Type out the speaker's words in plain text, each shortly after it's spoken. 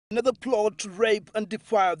Another plot to rape and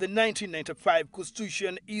defile the 1995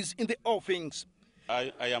 Constitution is in the offings.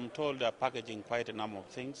 I am told they are packaging quite a number of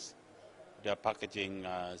things. They are packaging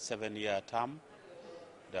 7-year term.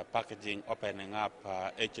 They are packaging opening up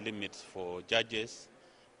age limits for judges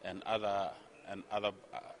and other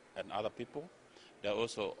people. They are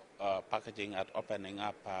also packaging at opening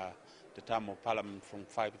up the term of parliament from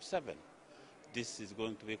 5 to 7. This is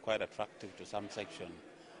going to be quite attractive to some section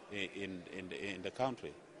in the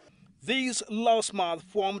country. This last month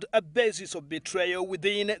formed a basis of betrayal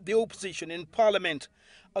within the opposition in parliament.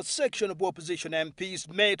 A section of opposition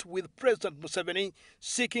MPs met with President Museveni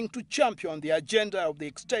seeking to champion the agenda of the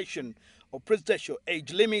extension of presidential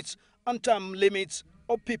age limits and term limits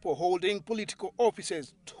of people holding political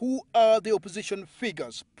offices. Who are the opposition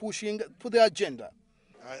figures pushing for the agenda?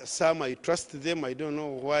 Some I trust them. I don't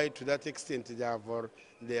know why to that extent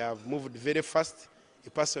they have moved very fast. A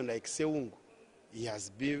person like Sewungu, he has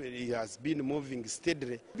been moving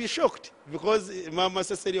steadily. Be shocked because MP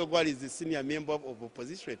Cecilia Ogwal is the senior member of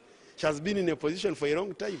opposition. She has been in a position for a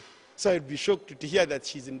long time. So I'd be shocked to hear that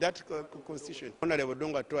she's in that constitution. Honorable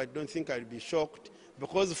Odonga Otto, I don't think I'd be shocked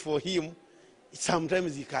because for him,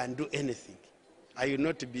 sometimes he can do anything. I will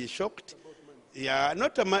not be shocked. Yeah,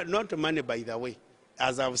 not money by the way.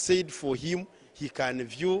 As I've said, for him, he can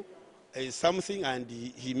view something and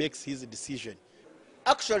he makes his decision.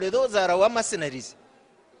 Actually, those are our mercenaries.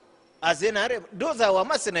 As in Arab, those are our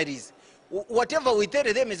mercenaries. Whatever we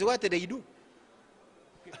tell them is what they do.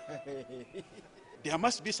 There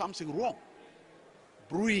must be something wrong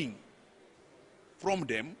brewing from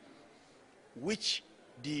them, which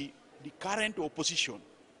the current opposition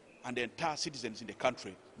and the entire citizens in the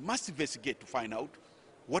country must investigate to find out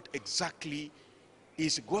what exactly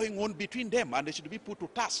is going on between them, and they should be put to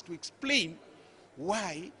task to explain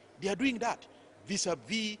why they are doing that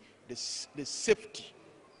vis-a-vis the safety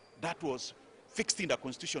that was fixed in the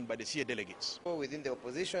constitution by the CA delegates. Within the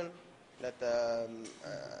opposition that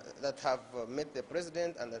have met the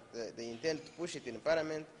president and that they intend to push it in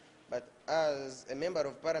parliament, but as a member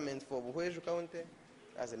of parliament for Buhweju County,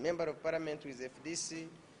 as a member of parliament with FDC,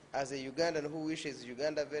 as a Ugandan who wishes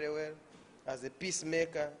Uganda very well, as a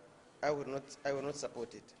peacemaker, I will not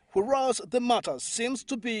support it. Whereas the matter seems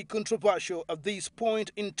to be controversial at this point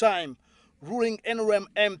in time, ruling NRM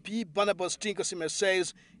MP Barnabas Tinkasime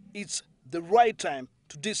says it's the right time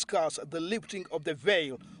to discuss the lifting of the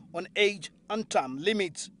veil on age and term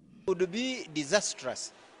limits. It would be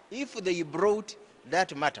disastrous if they brought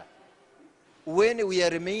that matter when we are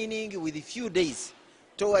remaining with a few days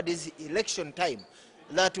toward this election time,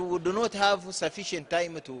 that we would not have sufficient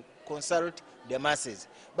time to consult the masses.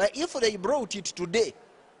 But if they brought it today,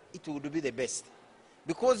 it would be the best,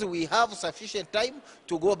 because we have sufficient time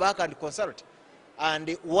to go back and consult. And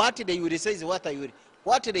what they would say is what they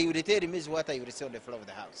would tell me is what I would say on the floor of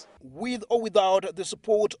the House. With or without the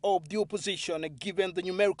support of the opposition, given the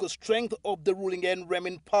numerical strength of the ruling NRM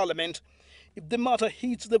in Parliament, if the matter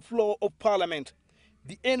hits the floor of Parliament,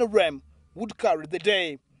 the NRM would carry the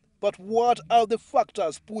day. But what are the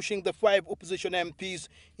factors pushing the 5 opposition MPs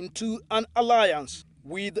into an alliance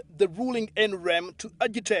with the ruling NRM to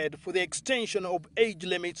agitate for the extension of age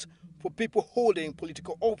limits for people holding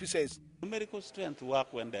political offices? Numerical strength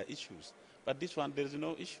work when there are issues, but this one there is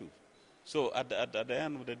no issue. So at the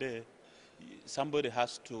end of the day, somebody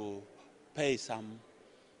has to pay some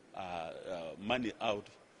money out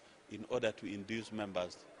in order to induce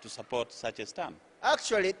members to support such a stand.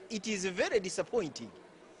 Actually, it is very disappointing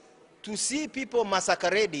to see people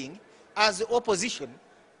masquerading as opposition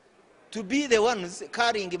to be the ones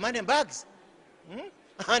carrying money bags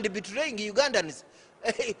and betraying Ugandans.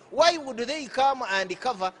 Why would they come and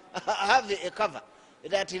have a cover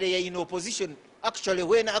that they are in opposition actually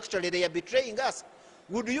when actually they are betraying us?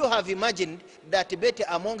 Would you have imagined that Betty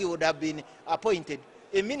Amongi would have been appointed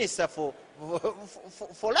a minister for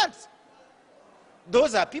lands?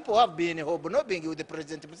 Those are people who have been hobnobbing with the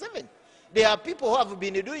President Museveni. They are people who have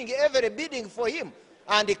been doing every bidding for him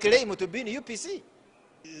and claim to be in UPC.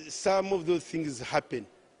 Some of those things happen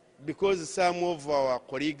because some of our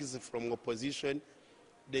colleagues from opposition,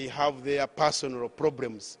 they have their personal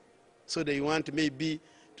problems. So they want maybe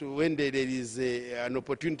to, when there is an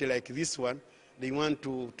opportunity like this one, they want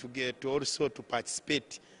to get also to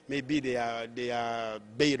participate. Maybe they are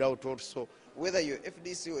bailed out also. Whether you're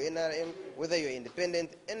FDC or NRM, whether you're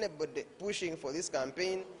independent, anybody pushing for this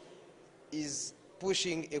campaign is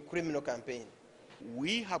pushing a criminal campaign.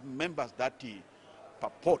 We have members that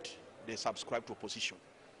purport they subscribe to opposition.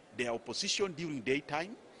 They are opposition during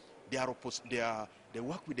daytime. They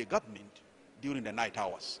work with the government during the night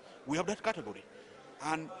hours. We have that category.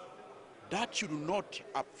 And that should not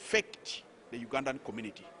affect the Ugandan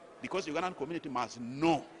community, because the Ugandan community must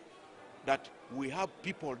know that we have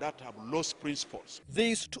people that have lost principles.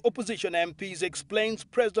 This to opposition MPs explains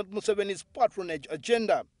President Museveni's patronage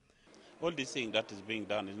agenda. All this thing that is being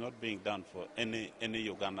done is not being done for any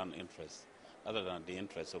Ugandan interest, other than the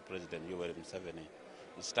interests of President Yoweri Museveni.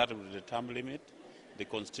 It started with the term limit. The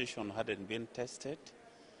constitution hadn't been tested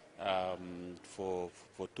for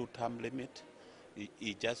two-term limit.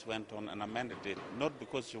 He just went on and amended it, not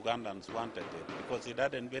because Ugandans wanted it, because it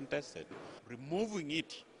hadn't been tested. Removing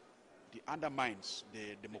it undermines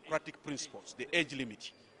the democratic principles, the age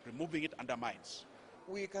limit. Removing it undermines.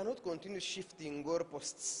 We cannot continue shifting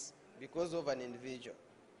goalposts because of an individual.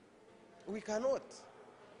 We cannot.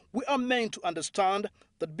 We are meant to understand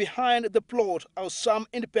that behind the plot are some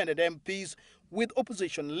independent MPs with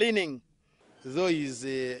opposition leaning. Though he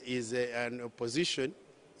is an opposition,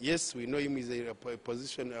 yes, we know him as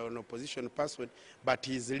an opposition person, but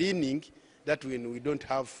he's leaning that when we don't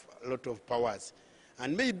have a lot of powers.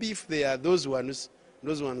 And maybe if they are those ones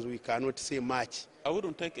we cannot say much. I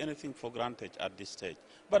wouldn't take anything for granted at this stage,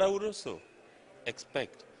 but I would also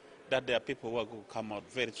expect that there are people who are going to come out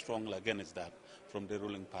very strongly against that from the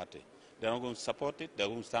ruling party. They're not going to support it. They're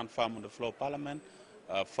going to stand firm on the floor of parliament,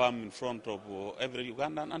 firm in front of every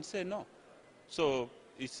Ugandan and say no. So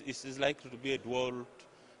it's likely to be a dual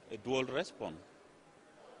response.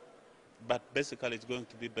 But basically it's going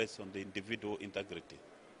to be based on the individual integrity.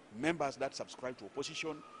 Members that subscribe to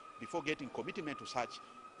opposition, before getting commitment to such,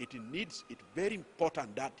 it's very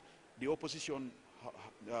important that the opposition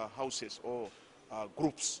houses or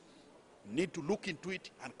groups need to look into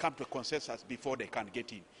it and come to a consensus before they can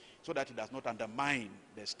get in, so that it does not undermine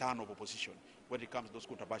the stand of opposition when it comes to those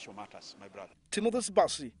controversial matters, my brother. Timothy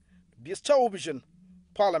Bassi, BS Television,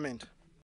 Parliament.